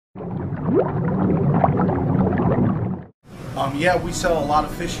Yeah, we sell a lot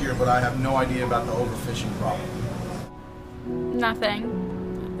of fish here, but I have no idea about the overfishing problem. Nothing.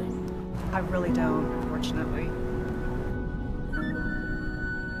 I really don't, unfortunately.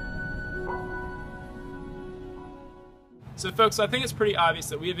 So folks, I think it's pretty obvious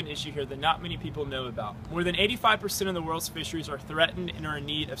that we have an issue here that not many people know about. More than 85% of the world's fisheries are threatened and are in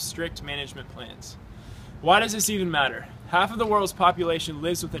need of strict management plans. Why does this even matter? Half of the world's population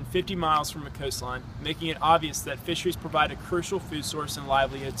lives within 50 miles from a coastline, making it obvious that fisheries provide a crucial food source and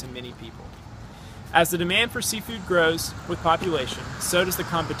livelihood to many people. As the demand for seafood grows with population, so does the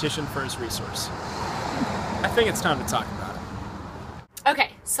competition for its resource. I think it's time to talk about it. Okay,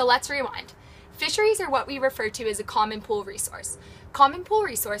 so let's rewind. Fisheries are what we refer to as a common pool resource. Common pool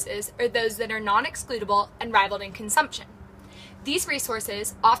resources are those that are non-excludable and rivaled in consumption. These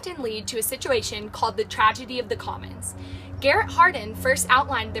resources often lead to a situation called the tragedy of the commons. Garrett Hardin first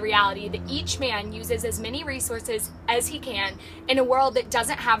outlined the reality that each man uses as many resources as he can in a world that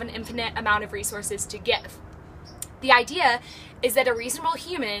doesn't have an infinite amount of resources to give. The idea is that a reasonable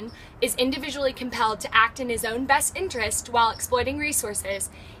human is individually compelled to act in his own best interest while exploiting resources,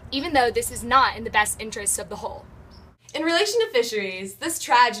 even though this is not in the best interests of the whole. In relation to fisheries, this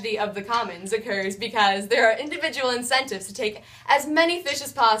tragedy of the commons occurs because there are individual incentives to take as many fish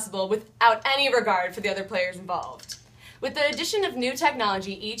as possible without any regard for the other players involved. With the addition of new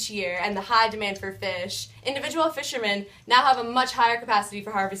technology each year and the high demand for fish, individual fishermen now have a much higher capacity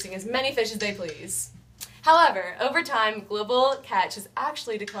for harvesting as many fish as they please. However, over time, global catch is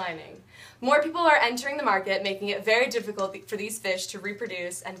actually declining. More people are entering the market, making it very difficult for these fish to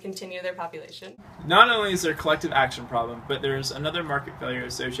reproduce and continue their population. Not only is there a collective action problem, but there's another market failure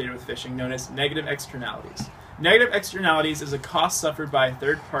associated with fishing known as negative externalities. Negative externalities is a cost suffered by a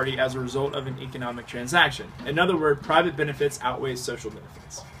third party as a result of an economic transaction. In other words, private benefits outweigh social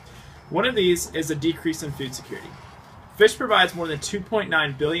benefits. One of these is a decrease in food security. Fish provides more than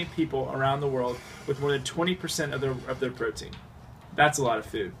 2.9 billion people around the world with more than 20% of their protein. That's a lot of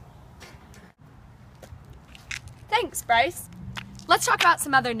food. Thanks, Bryce. Let's talk about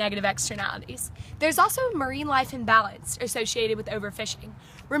some other negative externalities. There's also marine life imbalance associated with overfishing.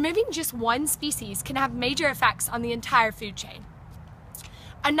 Removing just one species can have major effects on the entire food chain.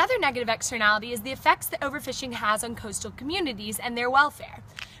 Another negative externality is the effects that overfishing has on coastal communities and their welfare.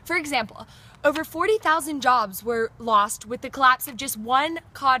 For example, over 40,000 jobs were lost with the collapse of just one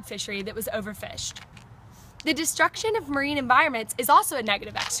cod fishery that was overfished. The destruction of marine environments is also a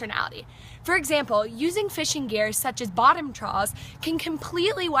negative externality. For example, using fishing gear such as bottom trawls can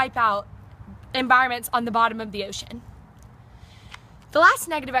completely wipe out environments on the bottom of the ocean. The last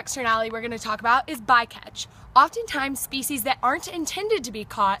negative externality we're going to talk about is bycatch. Oftentimes, species that aren't intended to be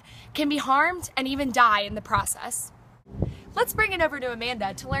caught can be harmed and even die in the process. Let's bring it over to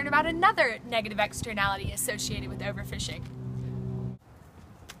Amanda to learn about another negative externality associated with overfishing.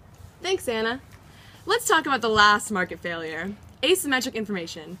 Thanks, Anna. Let's talk about the last market failure, asymmetric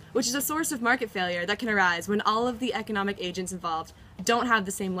information, which is a source of market failure that can arise when all of the economic agents involved don't have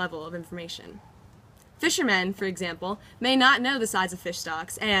the same level of information. Fishermen, for example, may not know the size of fish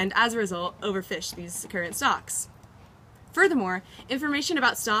stocks and, as a result, overfish these current stocks. Furthermore, information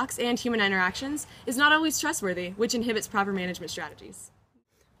about stocks and human interactions is not always trustworthy, which inhibits proper management strategies.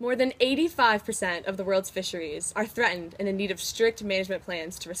 More than 85% of the world's fisheries are threatened and in need of strict management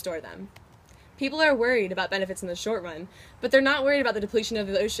plans to restore them. People are worried about benefits in the short run, but they're not worried about the depletion of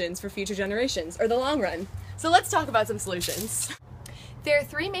the oceans for future generations or the long run. So let's talk about some solutions. There are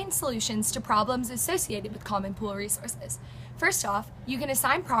three main solutions to problems associated with common pool resources. First off, you can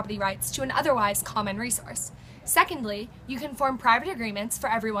assign property rights to an otherwise common resource. Secondly, you can form private agreements for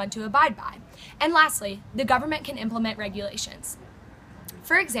everyone to abide by. And lastly, the government can implement regulations.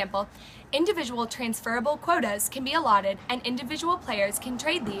 For example, individual transferable quotas can be allotted and individual players can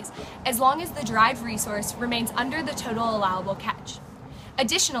trade these as long as the derived resource remains under the total allowable catch.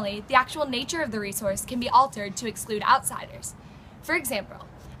 Additionally, the actual nature of the resource can be altered to exclude outsiders. For example,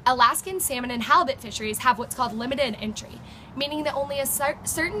 Alaskan salmon and halibut fisheries have what's called limited entry, meaning that only a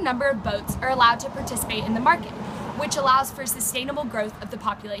certain number of boats are allowed to participate in the market, which allows for sustainable growth of the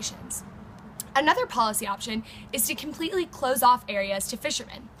populations. Another policy option is to completely close off areas to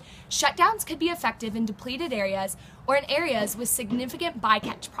fishermen. Shutdowns could be effective in depleted areas or in areas with significant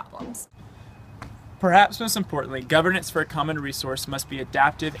bycatch problems. Perhaps most importantly, governance for a common resource must be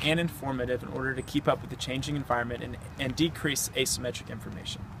adaptive and informative in order to keep up with the changing environment and decrease asymmetric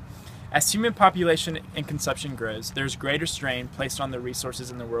information. As human population and consumption grows, there is greater strain placed on the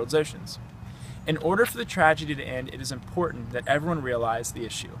resources in the world's oceans. In order for the tragedy to end, it is important that everyone realize the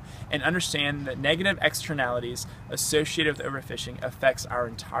issue and understand that negative externalities associated with overfishing affects our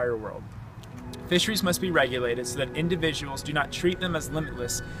entire world. Fisheries must be regulated so that individuals do not treat them as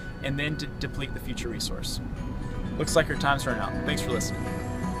limitless and then to deplete the future resource. Looks like our time's run out. Thanks for listening.